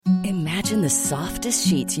Imagine the softest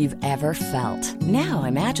sheets you've ever felt. Now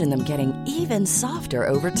imagine them getting even softer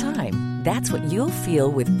over time. That's what you'll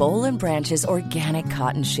feel with Boll and Branch's organic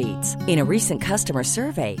cotton sheets. In a recent customer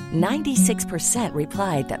survey, 96%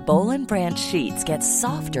 replied that Boll and Branch sheets get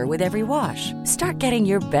softer with every wash. Start getting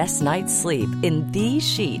your best night's sleep in these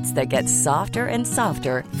sheets that get softer and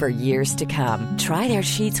softer for years to come. Try their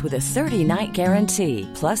sheets with a 30-night guarantee.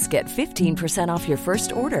 Plus, get 15% off your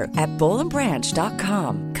first order at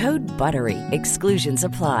bollandbranch.com. Code BUTTERY. Exclusions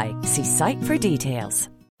apply. See site for details.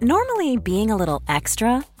 Normally, being a little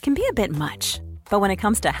extra can be a bit much. But when it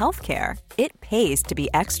comes to healthcare, it pays to be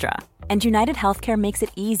extra. And United Healthcare makes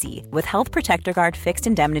it easy with Health Protector Guard fixed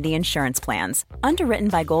indemnity insurance plans. Underwritten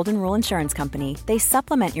by Golden Rule Insurance Company, they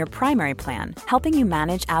supplement your primary plan, helping you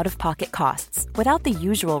manage out-of-pocket costs without the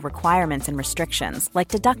usual requirements and restrictions like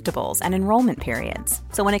deductibles and enrollment periods.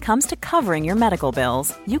 So when it comes to covering your medical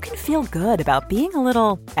bills, you can feel good about being a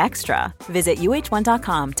little extra. Visit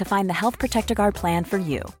uh1.com to find the Health Protector Guard plan for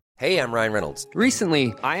you. Hey, I'm Ryan Reynolds.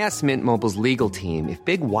 Recently, I asked Mint Mobile's legal team if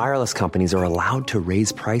big wireless companies are allowed to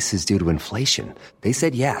raise prices due to inflation. They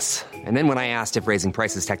said yes. And then when I asked if raising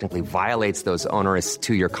prices technically violates those onerous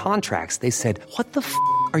two-year contracts, they said, "What the f***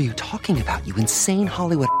 are you talking about, you insane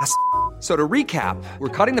Hollywood ass?" So to recap, we're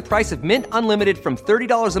cutting the price of Mint Unlimited from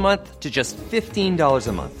 $30 a month to just $15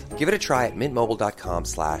 a month. Give it a try at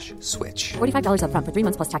mintmobile.com/switch. $45 up front for 3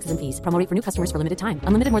 months plus taxes and fees. Promo rate for new customers for limited time.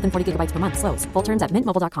 Unlimited more than 40 gigabytes per month. Slows full terms at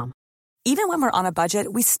mintmobile.com. Even when we're on a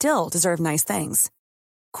budget, we still deserve nice things.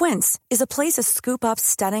 Quince is a place to scoop up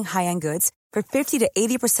stunning high-end goods for 50 to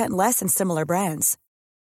 80% less than similar brands.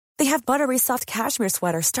 They have buttery soft cashmere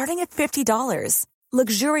sweaters starting at $50,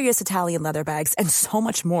 luxurious Italian leather bags, and so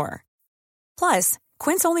much more. Plus,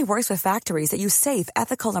 Quince only works with factories that use safe,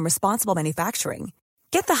 ethical, and responsible manufacturing.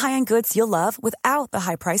 Get the high-end goods you'll love without the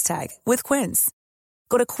high price tag with Quince.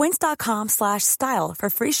 Go to quince.com/style for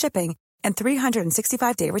free shipping and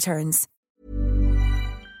 365-day returns.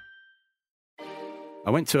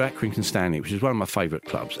 I went to Accrington Stanley, which is one of my favourite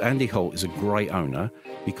clubs. Andy Holt is a great owner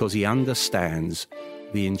because he understands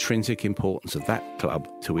the intrinsic importance of that club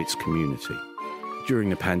to its community.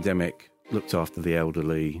 During the pandemic, looked after the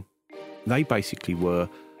elderly. They basically were,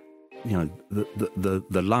 you know,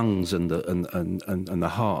 the lungs and the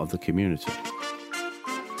heart of the community.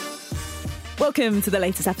 Welcome to the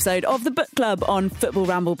latest episode of The Book Club on Football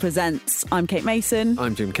Ramble Presents. I'm Kate Mason.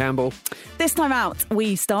 I'm Jim Campbell. This time out,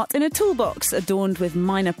 we start in a toolbox adorned with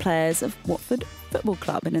minor players of Watford Football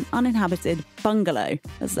Club in an uninhabited bungalow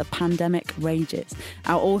as the pandemic rages.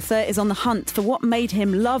 Our author is on the hunt for what made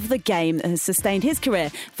him love the game that has sustained his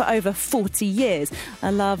career for over 40 years,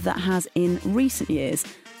 a love that has in recent years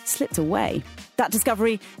slipped away. That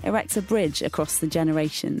discovery erects a bridge across the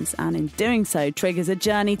generations and in doing so triggers a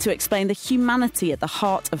journey to explain the humanity at the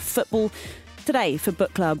heart of football. Today for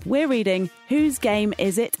Book Club, we're reading Whose Game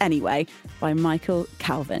Is It Anyway by Michael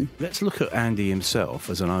Calvin. Let's look at Andy himself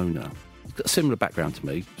as an owner. He's got a similar background to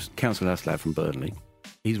me, council house lad from Burnley.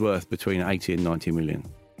 He's worth between 80 and 90 million.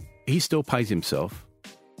 He still pays himself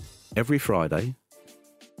every Friday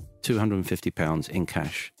 £250 in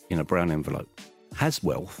cash in a brown envelope. Has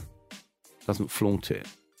wealth, doesn't flaunt it,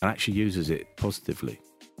 and actually uses it positively.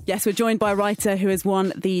 Yes, we're joined by a writer who has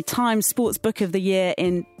won the Times Sports Book of the Year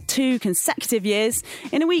in 2 consecutive years,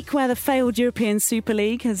 in a week where the failed European Super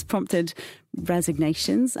League has prompted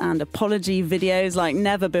resignations and apology videos like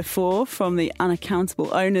never before from the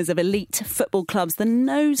unaccountable owners of elite football clubs. The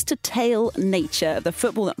nose-to-tail nature of the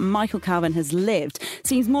football that Michael Calvin has lived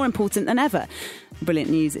seems more important than ever.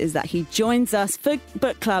 Brilliant news is that he joins us for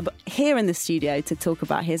Book Club here in the studio to talk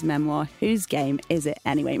about his memoir, Whose Game Is It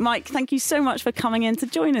Anyway? Mike, thank you so much for coming in to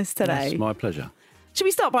join us today. It's my pleasure. Should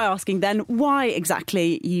we start by asking then why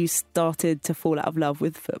exactly you started to fall out of love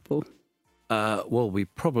with football? Well, we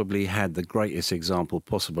probably had the greatest example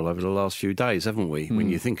possible over the last few days, haven't we, when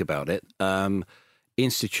you think about it?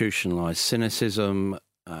 Institutionalised cynicism,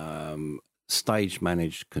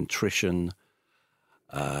 stage-managed contrition,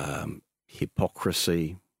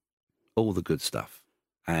 hypocrisy, all the good stuff.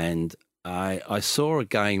 And I saw a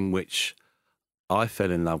game which I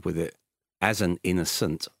fell in love with it as an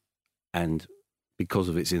innocent, and because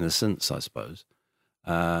of its innocence, I suppose.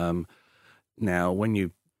 Now, when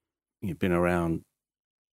you've been around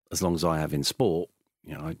as long as I have in sport,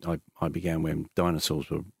 you know, I began when dinosaurs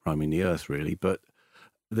were roaming the earth, really. But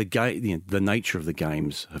the nature of the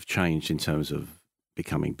games have changed in terms of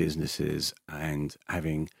becoming businesses and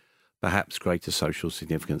having perhaps greater social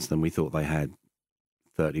significance than we thought they had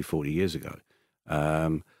 30, 40 years ago.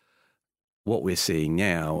 What we're seeing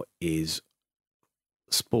now is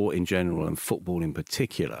sport in general and football in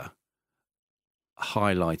particular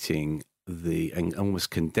highlighting and almost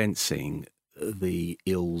condensing the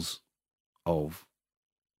ills of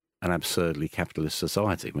an absurdly capitalist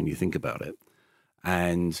society when you think about it.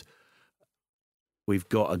 And we've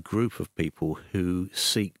got a group of people who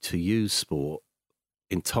seek to use sport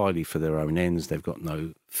entirely for their own ends. They've got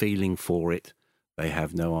no feeling for it. They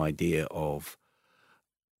have no idea of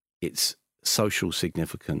its social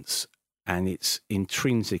significance and its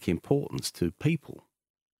intrinsic importance to people.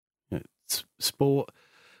 You know, sport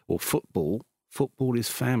or football is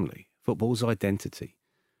family. Football's identity.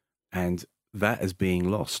 And that is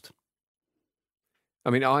being lost. I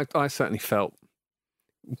mean, I certainly felt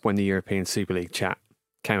when the European Super League chat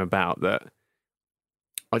came about that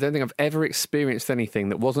I don't think I've ever experienced anything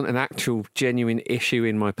that wasn't an actual genuine issue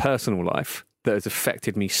in my personal life that has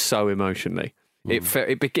affected me so emotionally.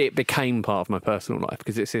 It became part of my personal life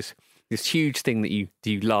because it's this huge thing that you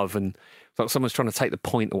love, and it's like someone's trying to take the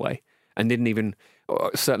point away and didn't even,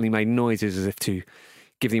 certainly made noises as if to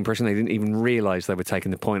give the impression they didn't even realise they were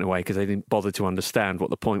taking the point away because they didn't bother to understand what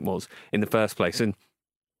the point was in the first place. And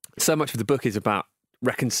so much of the book is about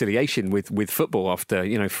reconciliation with football after,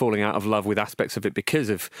 you know, falling out of love with aspects of it because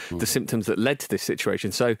of the symptoms that led to this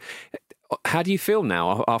situation. So how do you feel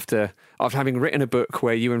now after having written a book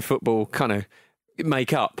where you and football kind of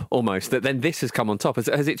make up almost, that then this has come on top?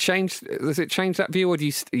 Has it changed that view, or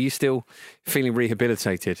are you still feeling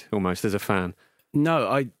rehabilitated almost as a fan?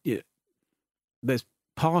 No, there's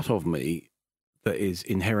part of me that is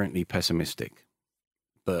inherently pessimistic,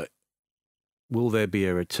 but will there be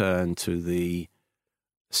a return to the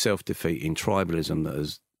self-defeating tribalism that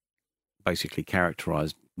has basically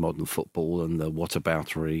characterised modern football and the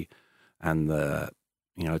whataboutery and the,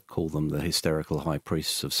 you know, call them the hysterical high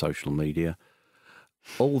priests of social media?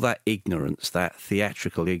 All that ignorance, that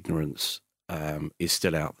theatrical ignorance, is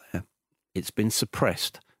still out there. It's been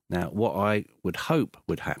suppressed. Now, what I would hope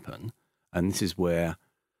would happen, and this is where,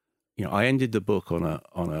 you know, I ended the book on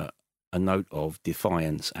a note of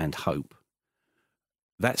defiance and hope.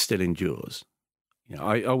 That still endures. You know,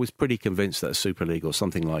 I was pretty convinced that a Super League or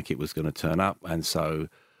something like it was going to turn up, and so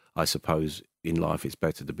I suppose in life it's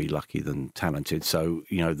better to be lucky than talented. So,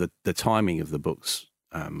 you know, the timing of the book's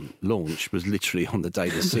launch was literally on the day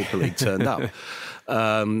the Super League turned up.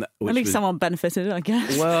 At least someone benefited, I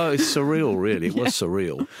guess. Well, it's surreal, really. It was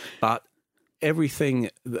surreal. But everything,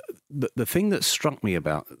 the thing that struck me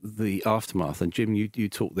about the aftermath, and Jim, you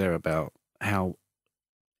talked there about how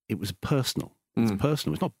it was personal. It's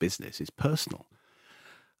personal. It's not business. It's personal.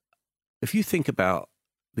 If you think about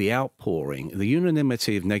the outpouring, the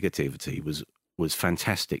unanimity of negativity was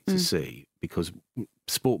fantastic to see, because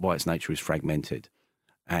sport by its nature is fragmented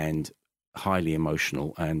and highly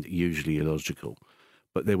emotional and usually illogical.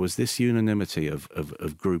 But there was this unanimity of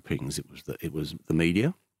groupings. It was the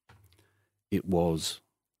media, it was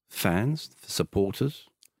fans, supporters,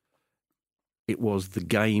 it was the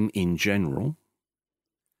game in general,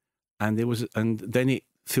 and then it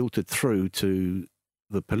filtered through to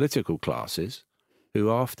the political classes,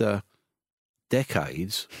 who, after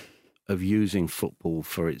decades of using football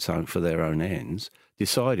for their own ends,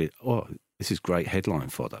 decided, oh, this is great headline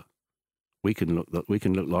fodder. We can look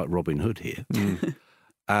like Robin Hood here.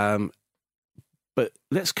 But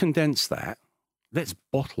let's condense that. Let's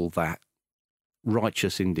bottle that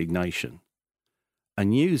righteous indignation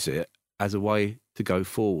and use it as a way to go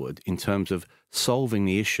forward in terms of solving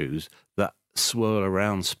the issues that swirl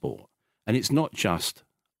around sport. And it's not just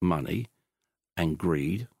money and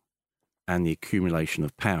greed and the accumulation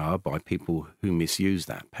of power by people who misuse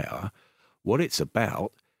that power. What it's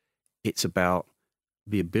about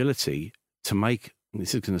the ability to make,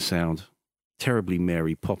 this is going to sound terribly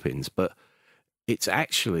Mary Poppins, but it's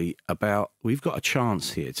actually about, we've got a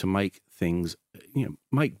chance here to make things, you know,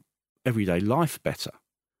 make everyday life better.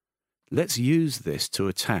 Let's use this to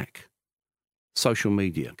attack social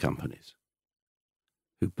media companies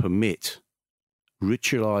who permit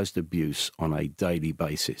ritualized abuse on a daily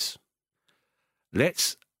basis.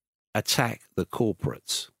 Let's attack the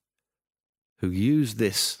corporates who use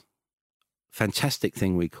this fantastic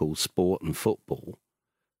thing we call sport and football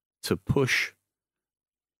to push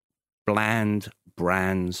bland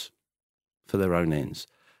brands for their own ends.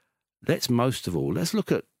 Let's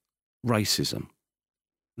look at racism.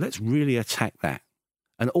 Let's really attack that.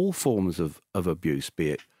 And all forms of abuse,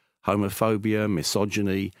 be it homophobia,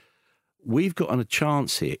 misogyny. We've got a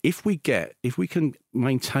chance here. If we can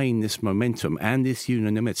maintain this momentum and this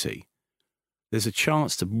unanimity, there's a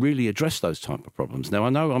chance to really address those type of problems. Now,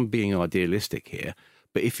 I know I'm being idealistic here,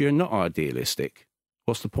 but if you're not idealistic,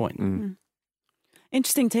 what's the point?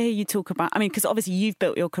 Interesting to hear you talk about, I mean, because obviously you've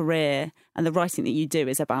built your career and the writing that you do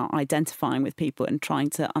is about identifying with people and trying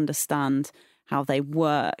to understand how they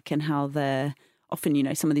work and how they're often, you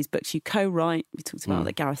know, some of these books you co-write. We talked about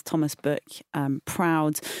the Gareth Thomas book,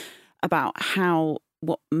 Proud, about how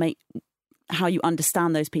you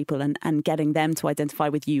understand those people and getting them to identify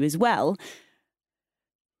with you as well.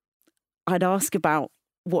 I'd ask about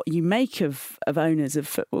what you make of owners of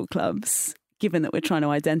football clubs, given that we're trying to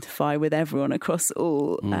identify with everyone across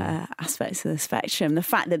all aspects of the spectrum. The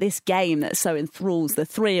fact that this game that so enthralls the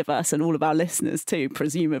three of us and all of our listeners too,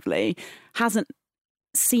 presumably, hasn't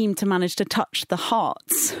seemed to manage to touch the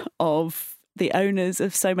hearts of the owners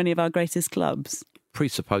of so many of our greatest clubs.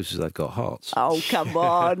 Presupposes they've got hearts. Oh, come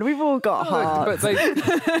on. We've all got hearts. But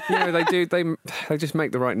they do. They just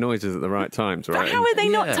make the right noises at the right times, right? But how are they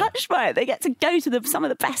not touched by it? They get to go to some of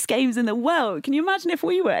the best games in the world. Can you imagine if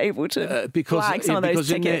we were able to flag some of those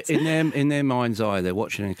tickets? In their mind's eye, they're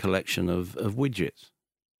watching a collection of widgets.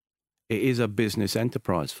 It is a business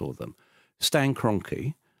enterprise for them. Stan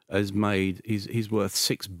Kroenke has made, he's worth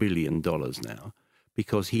 $6 billion now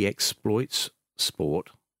because he exploits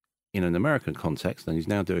sport in an American context, and he's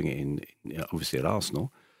now doing it in obviously at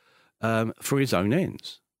Arsenal, for his own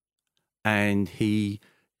ends. And he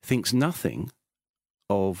thinks nothing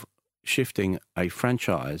of shifting a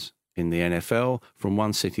franchise in the NFL from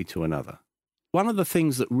one city to another. One of the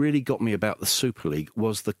things that really got me about the Super League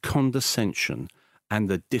was the condescension and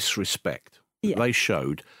the disrespect they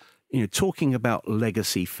showed, you know, talking about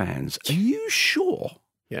legacy fans. Are you sure?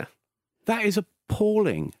 Yeah. That is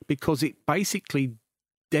appalling because it basically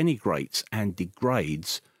denigrates and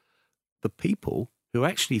degrades the people who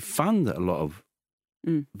actually fund a lot of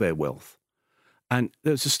their wealth. And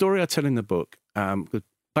there's a story I tell in the book.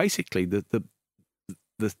 Basically, the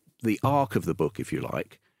arc of the book, if you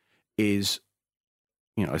like, is,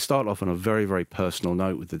 you know, I start off on a very, very personal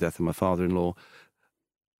note with the death of my father-in-law,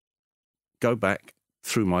 go back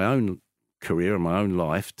through my own career and my own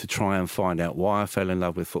life to try and find out why I fell in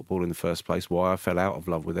love with football in the first place, why I fell out of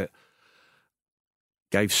love with it,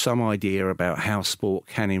 gave some idea about how sport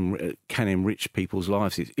can enrich people's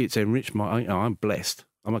lives. It's enriched I'm blessed.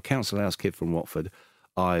 I'm a council house kid from Watford.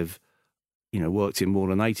 I've, you know, worked in more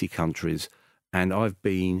than 80 countries, and I've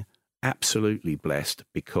been absolutely blessed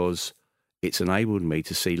because it's enabled me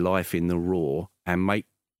to see life in the raw and make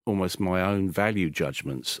almost my own value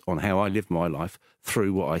judgments on how I live my life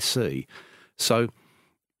through what I see. So,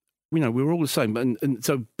 you know, we're all the same. And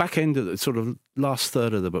so back end of the sort of last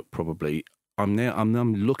third of the book, probably, I'm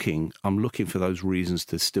looking for those reasons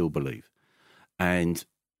to still believe. And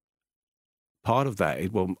part of that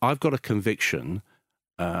is, well, I've got a conviction,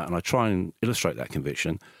 and I try and illustrate that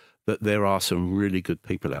conviction, that there are some really good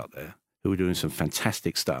people out there who are doing some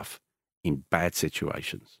fantastic stuff in bad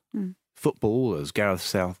situations. Football, as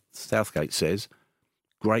Gareth Southgate says,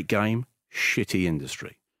 great game, shitty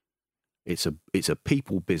industry. It's a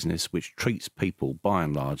people business which treats people, by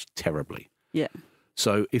and large, terribly. Yeah.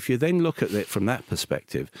 So if you then look at it from that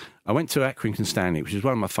perspective, I went to Accrington Stanley, which is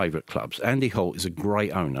one of my favourite clubs. Andy Holt is a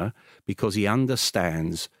great owner because he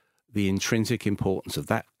understands the intrinsic importance of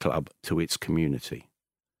that club to its community.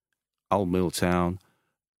 Old Milltown,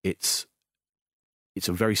 it's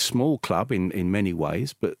a very small club in many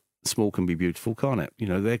ways, but small can be beautiful, can't it? You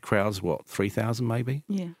know, their crowd's, 3,000 maybe?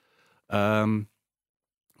 Yeah.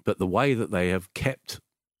 But the way that they have kept...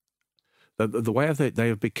 The way they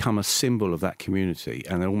have become a symbol of that community,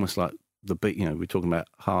 and they're almost like the beat. You know, we're talking about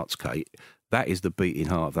hearts, Kate. That is the beating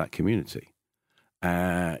heart of that community. You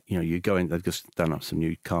know, you go in. They've just done up some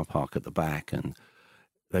new car park at the back, and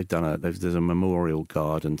there's a memorial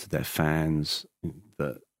garden to their fans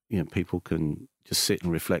that, you know, people can just sit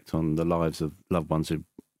and reflect on the lives of loved ones who,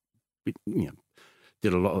 you know,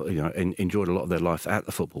 did a lot of, you know, enjoyed a lot of their life at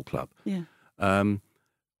the football club. Yeah.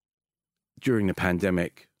 During the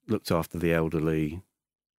pandemic, looked after the elderly,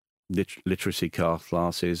 literacy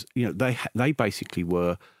classes. You know, they basically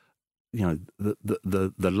were, you know,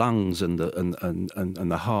 the lungs and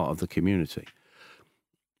the heart of the community.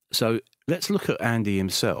 So let's look at Andy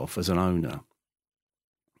himself as an owner.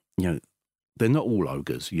 You know, they're not all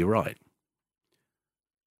ogres. You're right.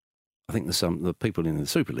 I think the people in the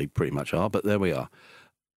Super League pretty much are, but there we are.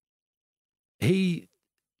 He's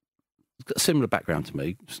got a similar background to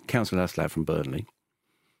me, council house lad from Burnley.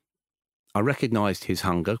 I recognised his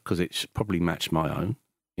hunger because it's probably matched my own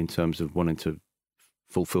in terms of wanting to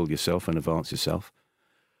fulfil yourself and advance yourself.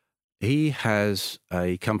 He has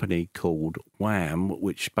a company called Wham,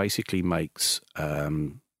 which basically makes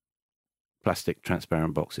plastic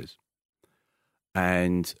transparent boxes.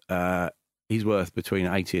 And he's worth between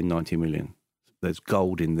 80 and 90 million. there's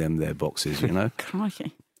gold in them there boxes, you know.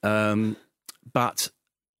 Crikey. But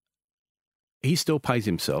he still pays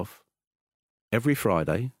himself every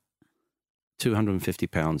Friday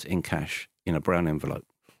 £250 in cash in a brown envelope.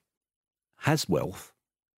 Has wealth,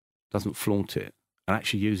 doesn't flaunt it, and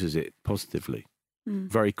actually uses it positively,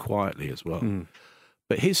 very quietly as well.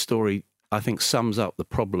 But his story, I think, sums up the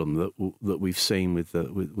problem that we've seen with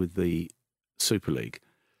the Super League.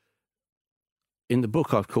 In the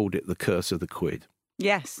book, I've called it the curse of the quid.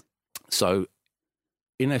 Yes. So,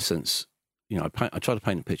 in essence, you know, I try to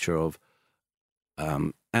paint a picture of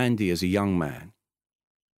Andy as a young man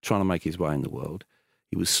trying to make his way in the world.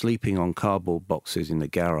 He was sleeping on cardboard boxes in the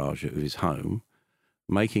garage of his home,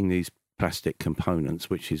 making these plastic components,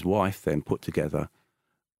 which his wife then put together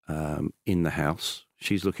in the house.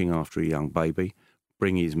 She's looking after a young baby,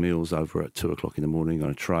 bringing his meals over at 2:00 in the morning on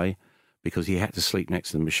a tray because he had to sleep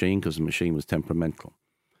next to the machine because the machine was temperamental.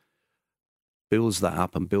 Builds that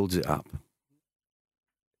up and builds it up.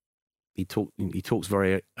 He talks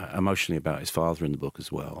very emotionally about his father in the book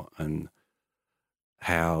as well, and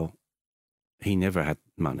how he never had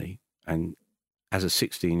money. And as a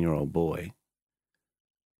 16-year-old boy,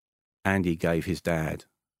 Andy gave his dad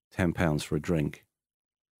 £10 for a drink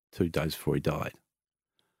 2 days before he died.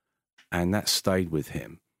 And that stayed with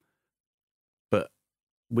him. But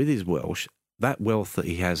with his Welsh, that wealth that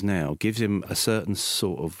he has now gives him a certain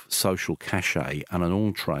sort of social cachet and an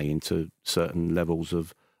entree into certain levels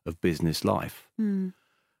of business life.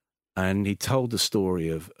 And he told the story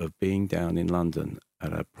of being down in London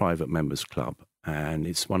at a private members club, and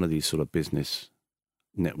it's one of these sort of business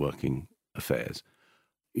networking affairs.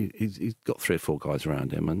 He's got 3 or 4 guys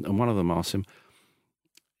around him, and one of them asked him,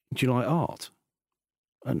 "Do you like art?"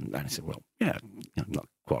 And he said, "Well, yeah, you know, not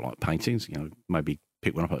quite like paintings. You know, maybe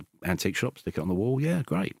pick one up at an antique shop, stick it on the wall. Yeah,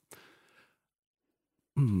 great.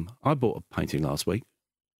 I bought a painting last week.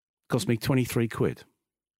 Cost me 23 quid.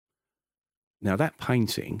 Now, that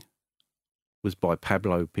painting was by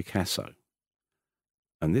Pablo Picasso.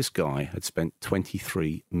 And this guy had spent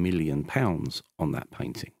 £23 million on that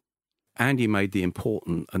painting." Andy made the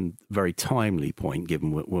important and very timely point,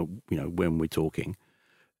 given when we're talking.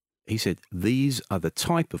 He said, "These are the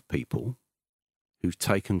type of people who've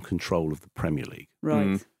taken control of the Premier League."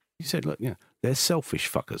 Right. He said, "Look, yeah, they're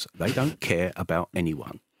selfish fuckers. They don't care about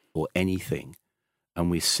anyone or anything."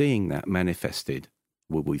 And we're seeing that manifested.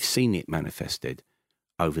 Well, we've seen it manifested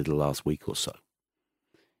over the last week or so.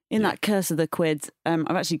 In that Curse of the Quid, I've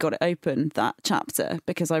actually got it open, that chapter,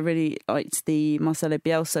 because I really liked the Marcelo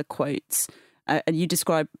Bielsa quotes. And you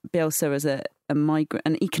describe Bielsa as a migrant,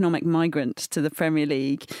 an economic migrant to the Premier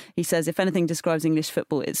League. He says, "If anything describes English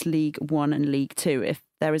football, it's League One and League Two. If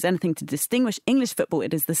there is anything to distinguish English football,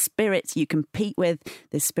 it is the spirit you compete with.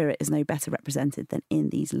 This spirit is no better represented than in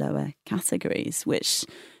these lower categories," which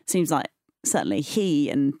seems like certainly he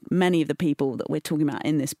and many of the people that we're talking about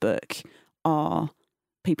in this book are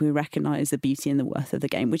people who recognise the beauty and the worth of the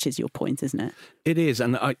game, which is your point, isn't it? It is,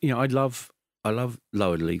 and I love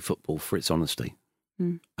lower league football for its honesty,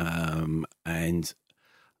 and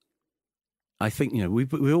I think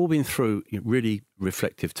we've all been through really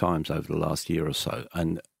reflective times over the last year or so,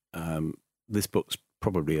 and this book's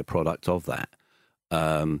probably a product of that.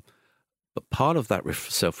 But part of that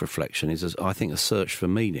self-reflection is, I think, a search for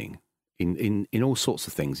meaning in all sorts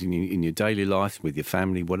of things in your daily life, with your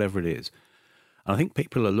family, whatever it is. And I think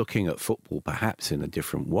people are looking at football perhaps in a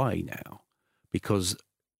different way now, because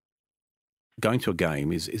going to a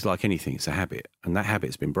game is like anything, it's a habit, and that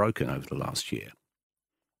habit's been broken over the last year.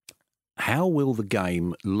 How will the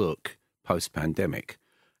game look post-pandemic?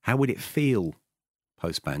 How would it feel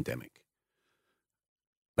post-pandemic?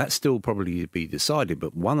 That's still probably to be decided,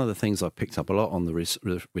 but one of the things I picked up a lot on the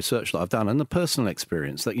research that I've done, and the personal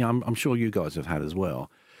experience that I'm sure you guys have had as well,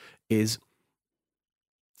 is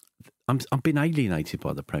I've been alienated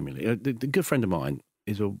by the Premier League. The good friend of mine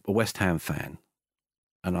is a West Ham fan,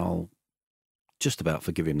 and I'll just about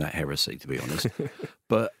forgive him that heresy, to be honest.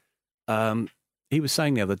 But he was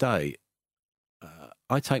saying the other day,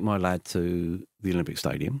 I take my lad to the Olympic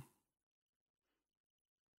Stadium.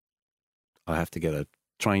 I have to get a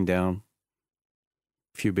train down,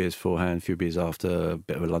 a few beers beforehand, a few beers after, a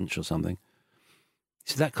bit of a lunch or something.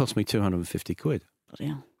 So that cost me 250 quid.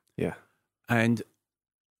 Bloody hell. Yeah. And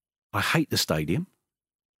I hate the stadium.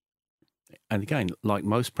 And again, like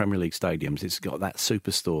most Premier League stadiums, it's got that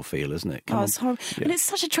superstore feel, isn't it? It's horrible. Yeah. And it's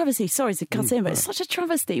such a travesty. Sorry to cut in, but it's such a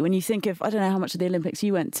travesty when you think of, I don't know how much of the Olympics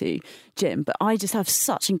you went to, Jim, but I just have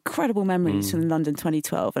such incredible memories from London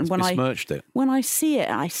 2012. And when I see it,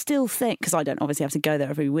 I still think, because I don't obviously have to go there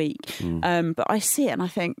every week, but I see it and I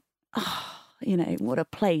think, what a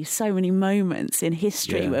place. So many moments in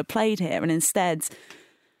history were played here, and instead.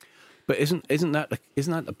 But isn't that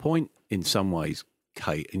the point in some ways,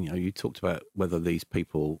 Kate? And, you talked about whether these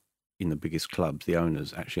people in the biggest clubs, the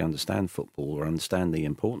owners, actually understand football or understand the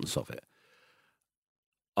importance of it.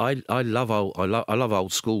 I love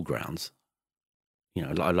old school grounds.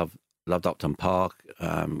 I loved Upton Park.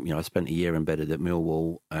 I spent a year embedded at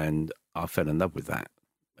Millwall, and I fell in love with that.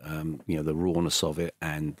 The rawness of it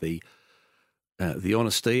and the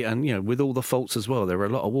honesty, and with all the faults as well. There were a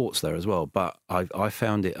lot of warts there as well, but I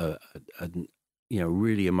found it a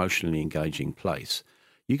really emotionally engaging place.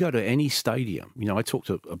 You go to any stadium. I talked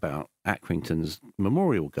about Accrington's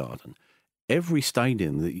Memorial Garden. Every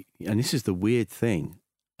stadium, and this is the weird thing,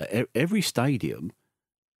 every stadium,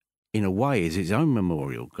 in a way, is its own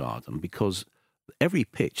memorial garden because every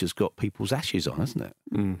pitch has got people's ashes on, hasn't it?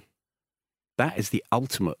 Mm. That is the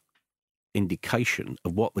ultimate indication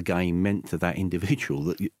of what the game meant to that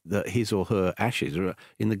individual, that his or her ashes are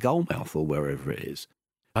in the goalmouth or wherever it is.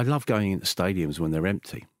 I love going into stadiums when they're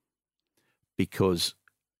empty because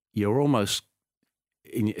you're almost,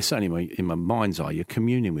 certainly in my mind's eye, you're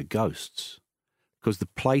communing with ghosts because the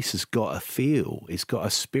place has got a feel, it's got a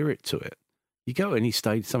spirit to it. You go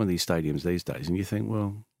to some of these stadiums these days and you think,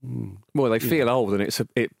 well... they feel old and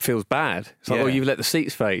it feels bad. It's like, you've let the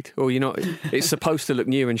seats fade. Or it's supposed to look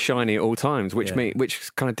new and shiny at all times, which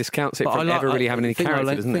kind of discounts it from ever really having any character,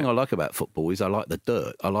 doesn't it? The thing I like about football is I like the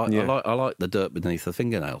dirt. I like the dirt beneath the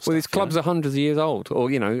fingernails. Well, these clubs are hundreds of years old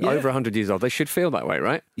or, over 100 years old. They should feel that way,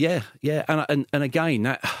 right? Yeah. And again,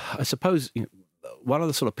 that, I suppose one of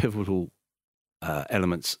the sort of pivotal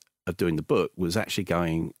elements of doing the book was actually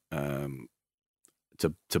going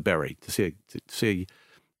to Bury to see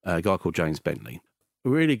a guy called James Bentley, a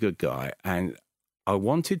really good guy, and I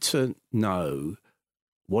wanted to know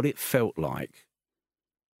what it felt like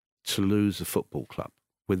to lose a football club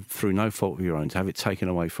through no fault of your own, to have it taken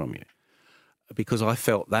away from you, because I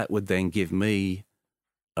felt that would then give me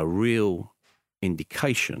a real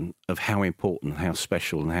indication of how important, how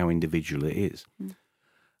special, and how individual it is. Mm.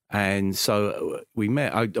 And so we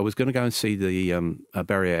met. I was going to go and see the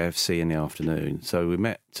Bury AFC in the afternoon. So we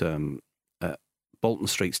met at Bolton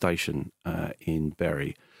Street Station in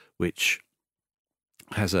Bury, which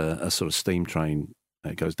has a sort of steam train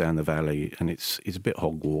that goes down the valley, and it's a bit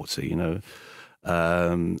Hogwartsy,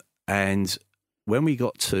 And when we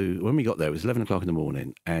got there, it was 11 o'clock in the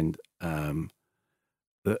morning, and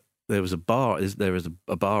there was a bar. There was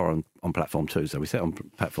a bar on platform 2. So we sat on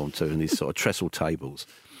platform 2 and these sort of trestle tables.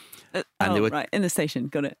 And they were right in the station.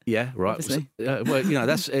 Got it. Yeah, right.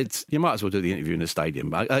 It's you might as well do the interview in a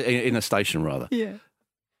stadium, in a station rather. Yeah.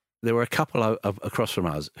 There were a couple across from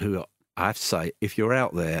us who, I have to say, if you're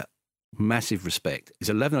out there, massive respect. It's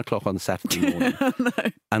 11 o'clock on Saturday morning, no.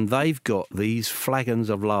 And they've got these flagons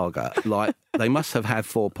of lager. Like they must have had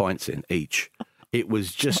 4 pints in each. It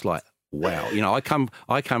was just like. Wow, I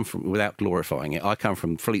come from, without glorifying it, I come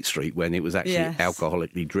from Fleet Street when it was actually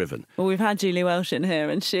alcoholically driven. Well, we've had Julie Welsh in here,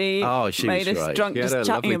 and she made us great. drunk just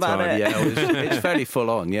chatting about it. Yeah, it's fairly full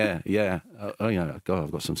on. Yeah. God,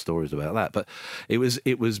 I've got some stories about that. But it was.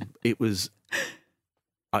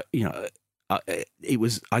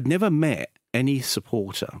 I'd never met any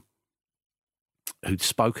supporter who'd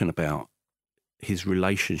spoken about his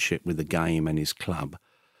relationship with the game and his club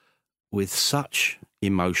with such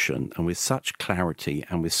emotion and with such clarity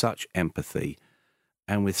and with such empathy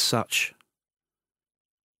and with such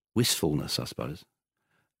wistfulness, I suppose.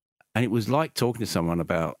 And it was like talking to someone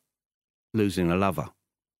about losing a lover.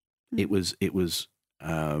 It was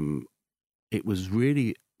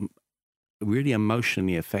really, really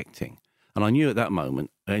emotionally affecting. And I knew at that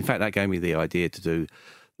moment, in fact, that gave me the idea to do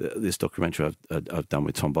this documentary I've done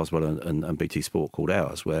with Tom Boswell and BT Sport called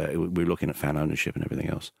Ours, where we're looking at fan ownership and everything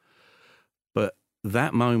else. But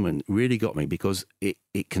that moment really got me because it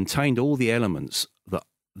contained all the elements that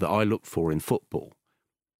I look for in football.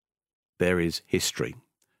 There is history.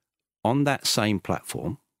 On that same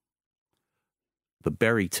platform, the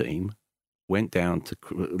Bury team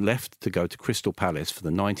left to go to Crystal Palace for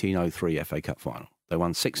the 1903 FA Cup final. They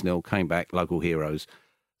won 6-0, came back, local heroes.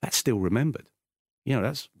 That's still remembered.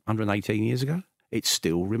 That's 118 years ago. It's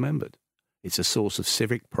still remembered. It's a source of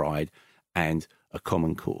civic pride and a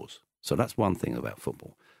common cause. So that's one thing about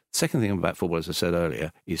football. Second thing about football, as I said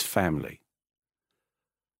earlier, is family.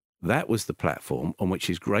 That was the platform on which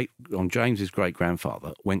James's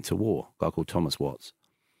great-grandfather went to war, a guy called Thomas Watts,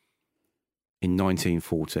 in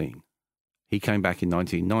 1914. He came back in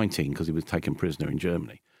 1919 because he was taken prisoner in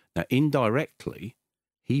Germany. Now, indirectly,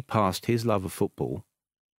 he passed his love of football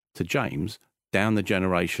to James down the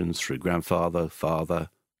generations through grandfather, father,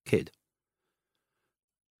 kid.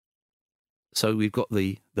 So we've got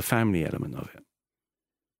the family element of it.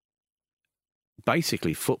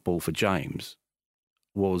 Basically, football for James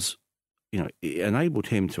was, it enabled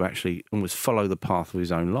him to actually almost follow the path of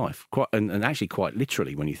his own life. And actually quite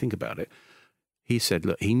literally, when you think about it, he said,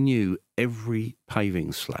 look, he knew every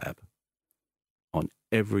paving slab on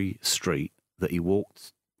every street that he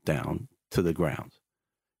walked down to the ground.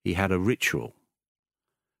 He had a ritual.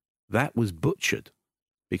 That was butchered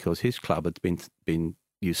because his club had been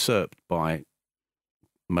usurped by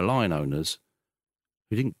malign owners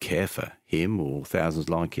who didn't care for him or thousands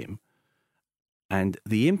like him. And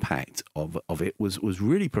the impact of it was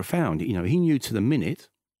really profound. He knew to the minute.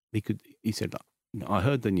 He said, I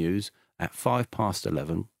heard the news at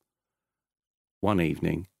 11:05 one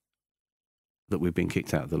evening that we've been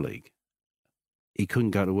kicked out of the league. He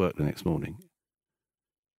couldn't go to work the next morning.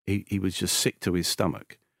 He was just sick to his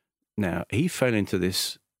stomach. Now, he fell into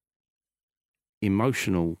this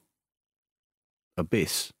emotional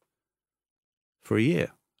abyss for a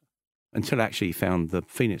year until actually he found the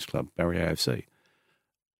Phoenix Club, Bury AFC.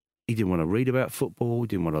 He didn't want to read about football. He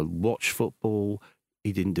didn't want to watch football.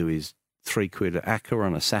 He didn't do his £3 at Acca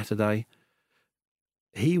on a Saturday.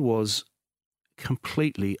 He was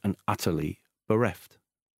completely and utterly bereft.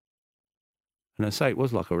 And I say it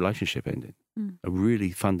was like a relationship ending, a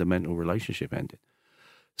really fundamental relationship ending.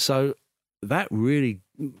 So that really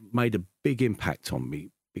made a big impact on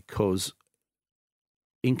me because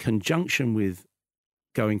in conjunction with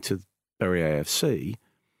going to Bury AFC,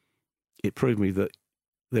 it proved me that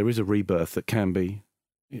there is a rebirth that can be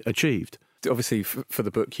achieved. Obviously, for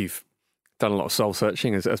the book, you've done a lot of soul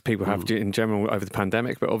searching, as people have in general over the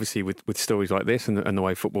pandemic. But obviously, with stories like this and the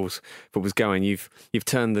way football's going, you've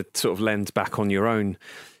turned the sort of lens back on your own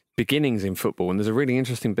beginnings in football. And there's a really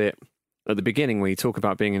interesting bit at the beginning where you talk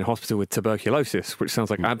about being in hospital with tuberculosis, which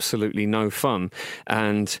sounds like absolutely no fun.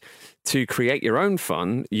 And to create your own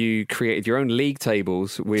fun, you created your own league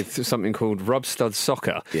tables with something called Rub Stud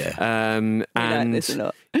Soccer. Yeah. And like this a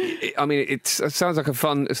lot. I mean, it sounds like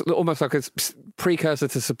it's almost like a precursor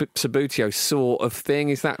to Subbuteo sort of thing.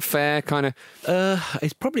 Is that fair? Kind of.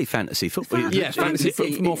 It's probably fantasy football. Yeah,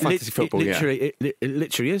 more fantasy football. It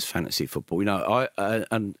literally is fantasy football.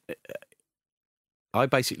 I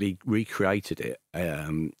basically recreated it,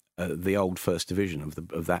 the old first division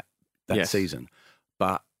of that season,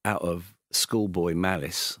 but out of schoolboy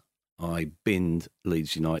malice, I binned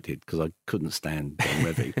Leeds United because I couldn't stand Ben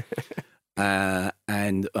Revie,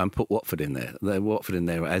 and put Watford in there. Watford in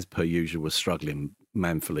there, as per usual, was struggling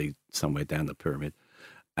manfully somewhere down the pyramid,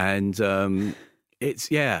 and I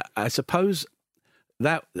suppose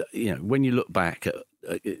that when you look back at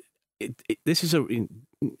this is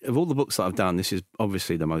of all the books that I've done, this is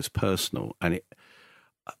obviously the most personal, and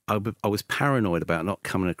I was paranoid about not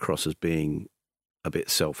coming across as being a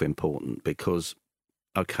bit self-important because,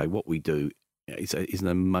 okay, what we do is an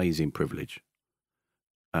amazing privilege,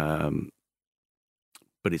 but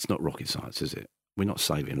it's not rocket science, is it? We're not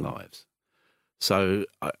saving lives, so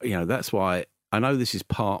that's why I know this is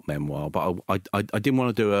part memoir, but I didn't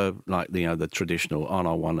want to do the traditional "Aren't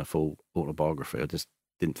I Wonderful" autobiography. I just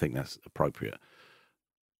didn't think that's appropriate.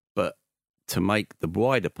 But to make the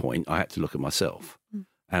wider point, I had to look at myself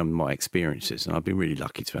and my experiences. And I've been really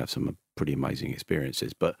lucky to have some pretty amazing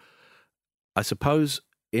experiences. But I suppose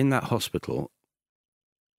in that hospital,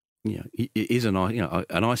 it is an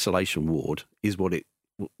isolation ward is what it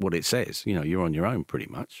says. You're on your own pretty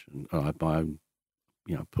much. And I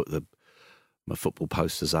put my football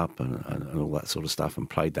posters up and all that sort of stuff and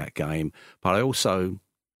played that game. But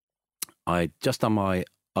I just done my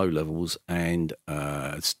O-levels and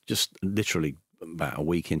it's just literally about a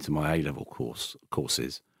week into my A-level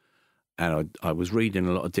courses. And I was reading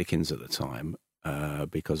a lot of Dickens at the time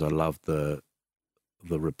because I loved the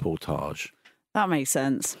reportage. That makes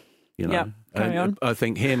sense. Yeah, carry on. I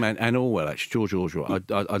think him and Orwell, actually, George Orwell.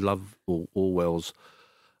 I love Orwell's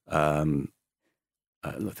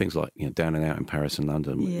things like Down and Out in Paris and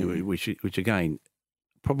London, which again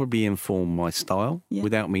probably informed my style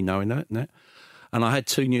without me knowing that. And I had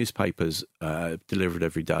two newspapers delivered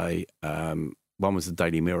every day. One was the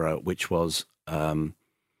Daily Mirror, which was a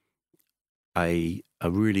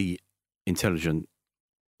really intelligent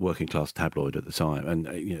working class tabloid at the time, and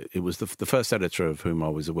it was the first editor of whom I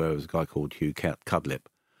was aware was a guy called Hugh Cudlip,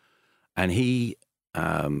 and he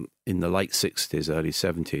in the late 60s, early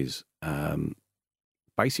 70s,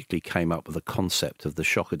 basically came up with the concept of the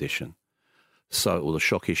shock edition, or the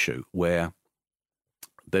shock issue, where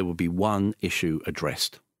there would be one issue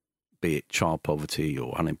addressed, be it child poverty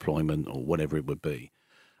or unemployment or whatever it would be,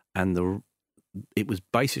 and it was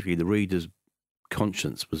basically the reader's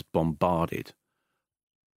conscience was bombarded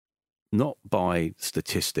not by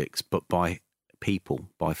statistics, but by people,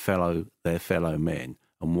 by their fellow men,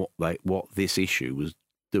 and what this issue was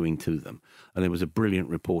doing to them. And there was a brilliant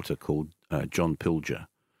reporter called John Pilger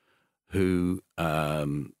who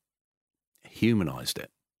humanised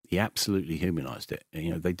it. He absolutely humanised it.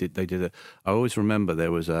 You know, they did. I always remember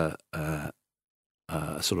there was a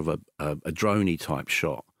sort of a droney type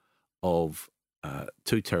shot of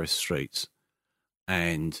 2 terrace streets,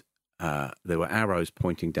 and there were arrows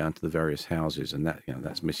pointing down to the various houses, and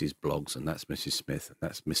that's Mrs. Bloggs, and that's Mrs. Smith, and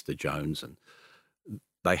that's Mr. Jones, and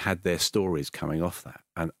they had their stories coming off that,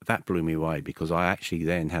 and that blew me away because I actually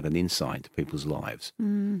then had an insight to people's lives,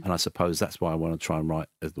 and I suppose that's why I want to try and write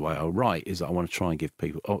the way I write, is that I want to try and give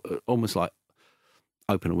people almost like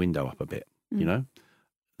open a window up a bit, you know.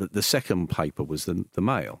 The second paper was the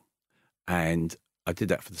Mail, and I did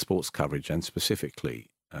that for the sports coverage and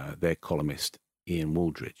specifically their columnist Ian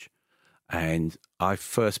Waldridge. And I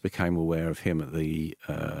first became aware of him at the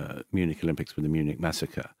Munich Olympics with the Munich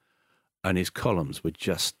Massacre, and his columns were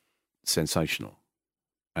just sensational,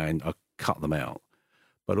 and I cut them out.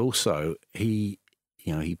 But also, he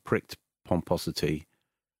pricked pomposity,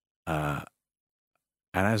 and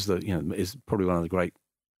as is probably one of the great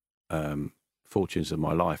fortunes of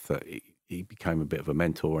my life that he became a bit of a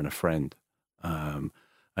mentor and a friend, and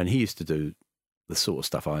he used to do the sort of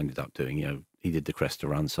stuff I ended up doing. You know, he did the Cresta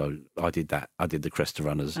Run, so I did that. I did the Cresta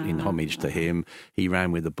Runners in homage to him. He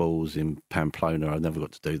ran with the Bulls in Pamplona. I never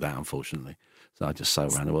got to do that, unfortunately. So I just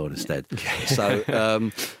sailed around the world instead. So,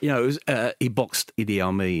 it was, he boxed Idi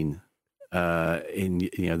Amin in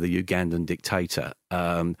the Ugandan dictator.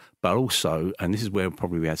 But also, and this is where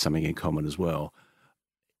probably we had something in common as well,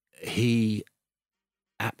 he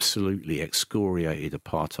absolutely excoriated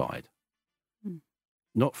apartheid.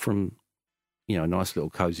 Not from, a nice little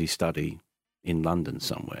cosy study in London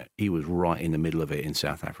somewhere. He was right in the middle of it in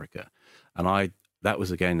South Africa. And that was,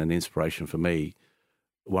 again, an inspiration for me.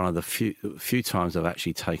 One of the few times I've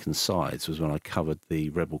actually taken sides was when I covered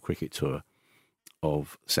the Rebel Cricket Tour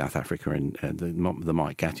of South Africa and the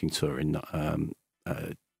Mike Gatting Tour in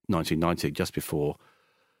 1990, just before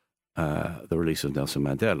the release of Nelson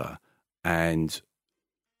Mandela. And,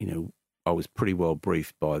 I was pretty well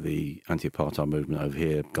briefed by the anti-apartheid movement over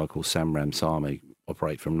here. A guy called Sam Ramsamy,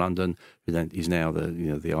 operate from London, who then is now the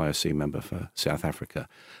IOC member for South Africa.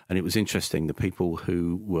 And it was interesting. The people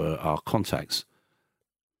who were our contacts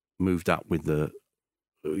moved up with the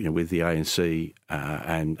ANC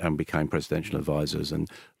and became presidential advisors, and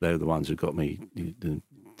they're the ones who got me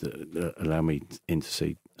to allow me in to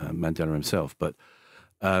see Mandela himself. But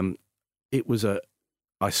I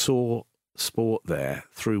saw sport there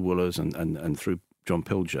through Woolers and through John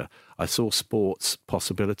Pilger. I saw sports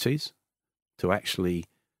possibilities to actually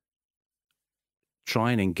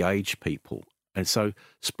try and engage people. And so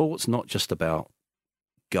sport's not just about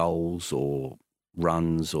goals or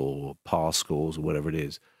runs or pass scores or whatever it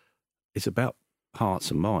is. It's about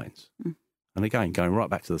hearts and minds. And again, going right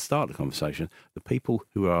back to the start of the conversation, the people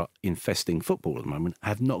who are infesting football at the moment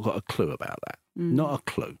have not got a clue about that. Not a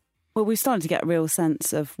clue. Well, we've started to get a real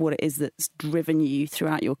sense of what it is that's driven you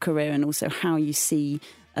throughout your career, and also how you see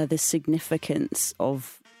the significance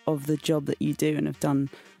of the job that you do and have done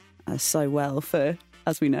so well for,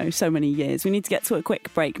 as we know, so many years. We need to get to a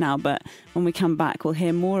quick break now, but when we come back, we'll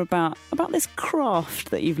hear more about this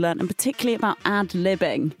craft that you've learnt, and particularly about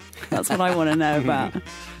ad-libbing. That's what I want to know about.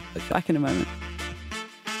 Back in a moment.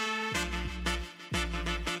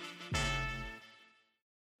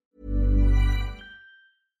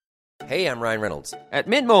 Hey, I'm Ryan Reynolds. At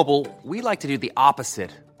Mint Mobile, we like to do the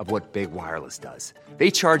opposite of what Big Wireless does.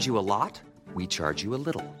 They charge you a lot, we charge you a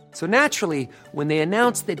little. So naturally, when they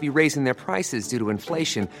announced they'd be raising their prices due to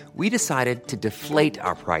inflation, we decided to deflate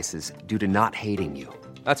our prices due to not hating you.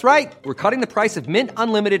 That's right. We're cutting the price of Mint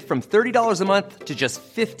Unlimited from $30 a month to just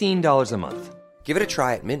 $15 a month. Give it a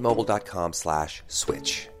try at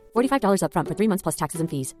mintmobile.com/switch. $45 up front for 3 months plus taxes and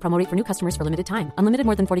fees. Promo rate for new customers for limited time. Unlimited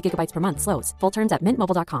more than 40 gigabytes per month. Slows full terms at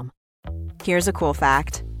mintmobile.com. Here's a cool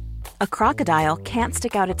fact. A crocodile can't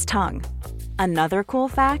stick out its tongue. Another cool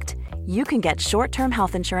fact, you can get short-term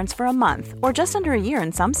health insurance for a month or just under a year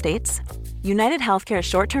in some states. United Healthcare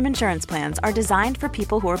short-term insurance plans are designed for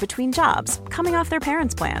people who are between jobs, coming off their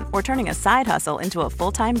parents' plan, or turning a side hustle into a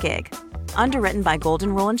full-time gig. Underwritten by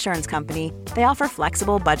Golden Rule Insurance Company, they offer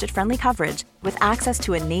flexible, budget-friendly coverage with access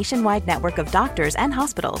to a nationwide network of doctors and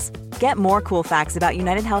hospitals. Get more cool facts about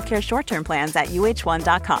United Healthcare short-term plans at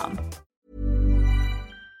uh1.com.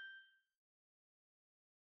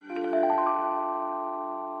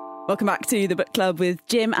 Welcome back to the Book Club with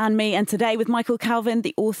Jim and me, and today with Michael Calvin,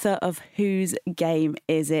 the author of Whose Game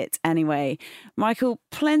Is It Anyway? Michael,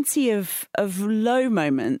 plenty of low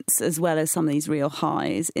moments as well as some of these real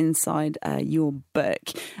highs inside your book,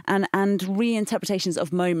 and reinterpretations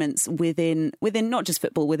of moments within not just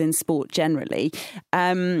football, within sport generally.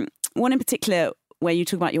 One in particular where you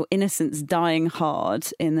talk about your innocence dying hard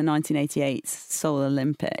in the 1988 Seoul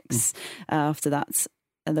Olympics after that.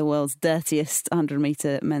 The world's dirtiest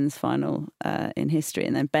 100-metre men's final in history,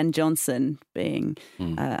 and then Ben Johnson being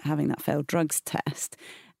having that failed drugs test.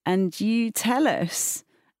 And you tell us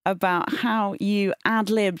about how you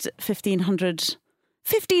ad-libbed 1,500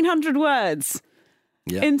 words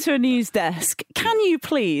into a news desk. Can you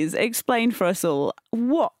please explain for us all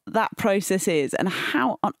what that process is and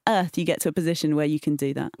how on earth you get to a position where you can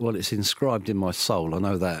do that? Well, it's inscribed in my soul, I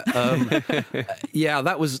know that.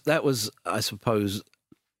 That was, I suppose,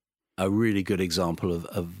 a really good example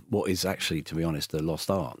of what is actually, to be honest, a lost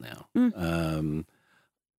art now.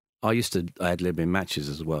 I used to ad-lib in matches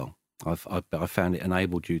as well. I found it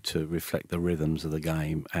enabled you to reflect the rhythms of the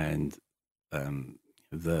game and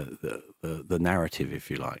the narrative, if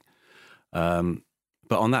you like.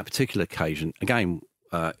 But on that particular occasion, again,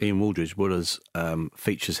 Ian Wooldridge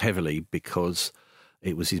features heavily because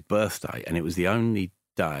it was his birthday and it was the only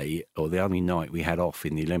day or the only night we had off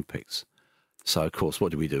in the Olympics. So, of course,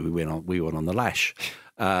 what did we do? We went on the Lash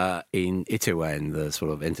in Itaewon, the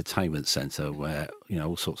sort of entertainment centre where,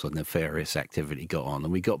 all sorts of nefarious activity got on.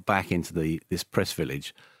 And we got back into this press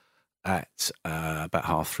village at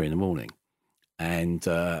about 3:30 a.m. And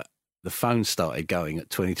the phone started going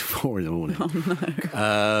at 20 to 4 in the morning.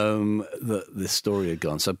 Oh, no. The story had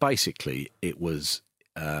gone. So, basically, it was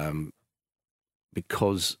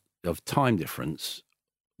because of time difference,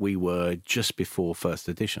 we were just before first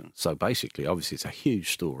edition. So basically, obviously, it's a huge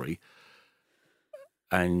story.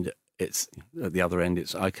 And it's at the other end,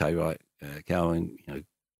 it's, okay, right, go and,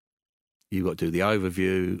 you've got to do the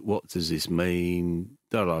overview. What does this mean?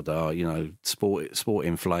 Sport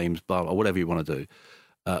in flames, blah, blah, whatever you want to do.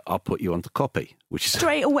 I'll put you onto copy, which is...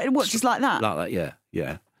 Straight away, what, just like that? Like that,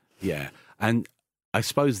 yeah. And I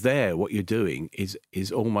suppose what you're doing is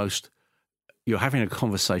almost... You're having a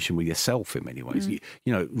conversation with yourself in many ways.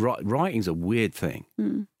 Writing's a weird thing.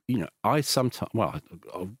 I sometimes,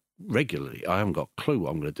 regularly, I haven't got a clue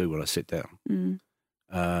what I'm going to do when I sit down.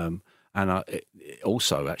 And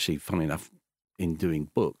also, actually, funnily enough, in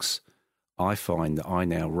doing books, I find that I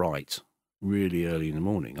now write really early in the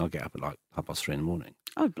morning. I get up at 3:30 in the morning.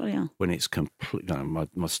 Oh, bloody hell. When it's complete,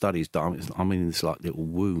 my study's done. I'm in this little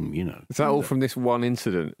womb, Is that all from this one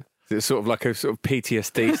incident? It's sort of like a sort of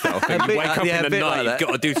PTSD style thing. You wake up in the night, you've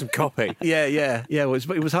got to do some copy. Yeah. Well,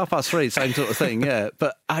 it was 3:30, same sort of thing, yeah.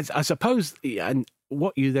 But I suppose, and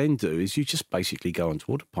what you then do is you just basically go onto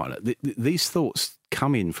autopilot. These thoughts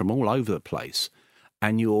come in from all over the place,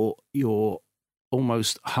 and you're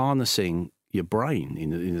almost harnessing your brain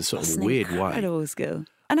in a sort of weird way. Incredible skill.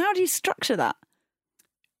 And how do you structure that?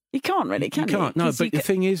 You can't really, can you? You can't, no, but the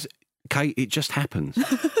thing is, Kate, it just happens.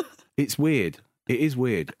 It's weird. It is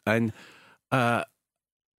weird. And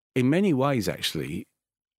in many ways, actually,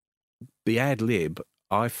 the ad-lib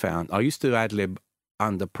I used to ad-lib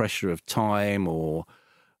under pressure of time or,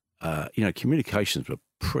 communications were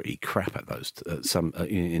pretty crap at those,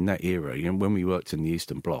 in that era. When we worked in the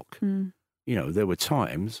Eastern Bloc, there were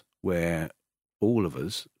times where all of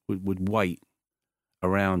us would wait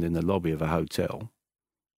around in the lobby of a hotel,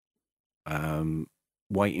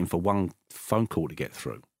 waiting for one phone call to get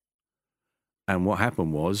through. And what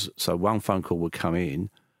happened was, so one phone call would come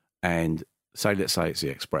in and let's say it's the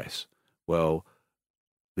Express. Well,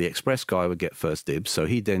 the Express guy would get first dibs, so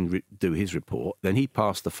he'd then do his report. Then he'd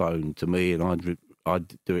pass the phone to me and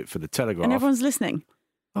I'd do it for the Telegraph. And everyone's listening?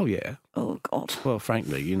 Oh, yeah. Oh, God. Well,